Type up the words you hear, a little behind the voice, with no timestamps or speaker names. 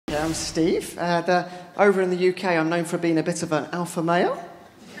Yeah, I'm Steve. Over in the UK, I'm known for being a bit of an alpha male.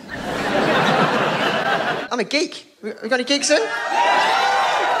 I'm a geek. We got any geeks in?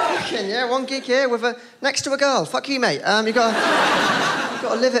 Yeah, one geek here with next to a girl. Fuck you, mate. You got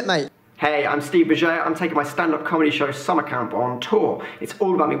to live it, mate. Hey, I'm Steve Bugeja. I'm taking my stand-up comedy show Summer Camp on tour. It's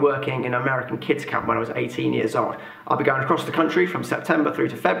all about me working in an American kids camp when I was 18 years old. I'll be going across the country from September through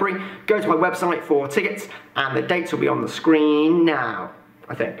to February. Go to my website for tickets, and the dates will be on the screen now,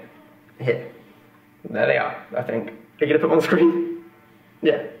 I think. Here. There they are, I think. Are you going to put them on the screen?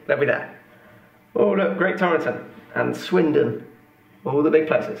 Yeah, they'll be there. Oh, look, Great Torrington and Swindon. All the big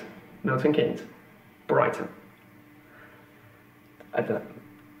places. Milton Keynes. Brighton. I don't know.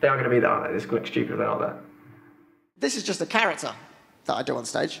 They are going to be there, aren't they? This looks stupid if they're not there. This is just a character that I do on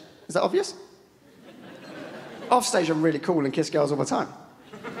stage. Is that obvious? Off stage, I'm really cool and kiss girls all the time.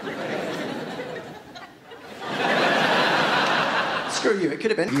 Screw you, it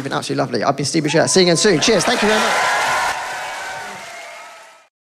could have been. You've been absolutely lovely. I've been Steve Bugeja. See you again soon. Cheers, thank you very much.